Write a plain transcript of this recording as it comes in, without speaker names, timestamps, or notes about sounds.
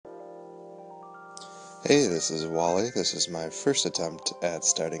Hey, this is Wally. This is my first attempt at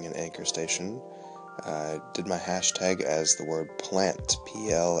starting an anchor station. I did my hashtag as the word plant,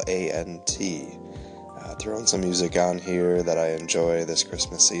 Plant. Throwing some music on here that I enjoy this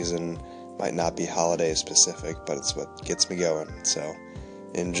Christmas season. Might not be holiday specific, but it's what gets me going. So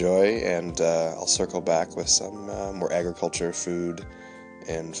enjoy, and I'll circle back with some more agriculture, food,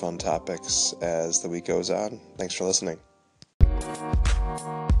 and fun topics as the week goes on. Thanks for listening.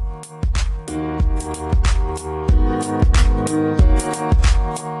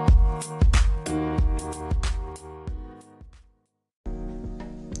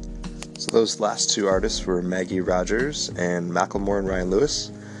 So those last two artists were Maggie Rogers and Macklemore and Ryan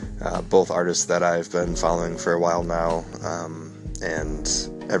Lewis, both artists that I've been following for a while now, and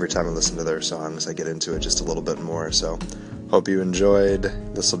every time I listen to their songs I get into it just a little bit more, so hope you enjoyed.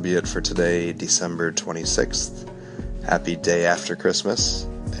 This will be it for today, December 26th. Happy day after Christmas,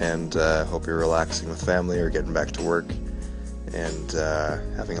 and hope you're relaxing with family or getting back to work, and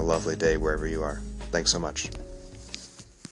having a lovely day wherever you are. Thanks so much.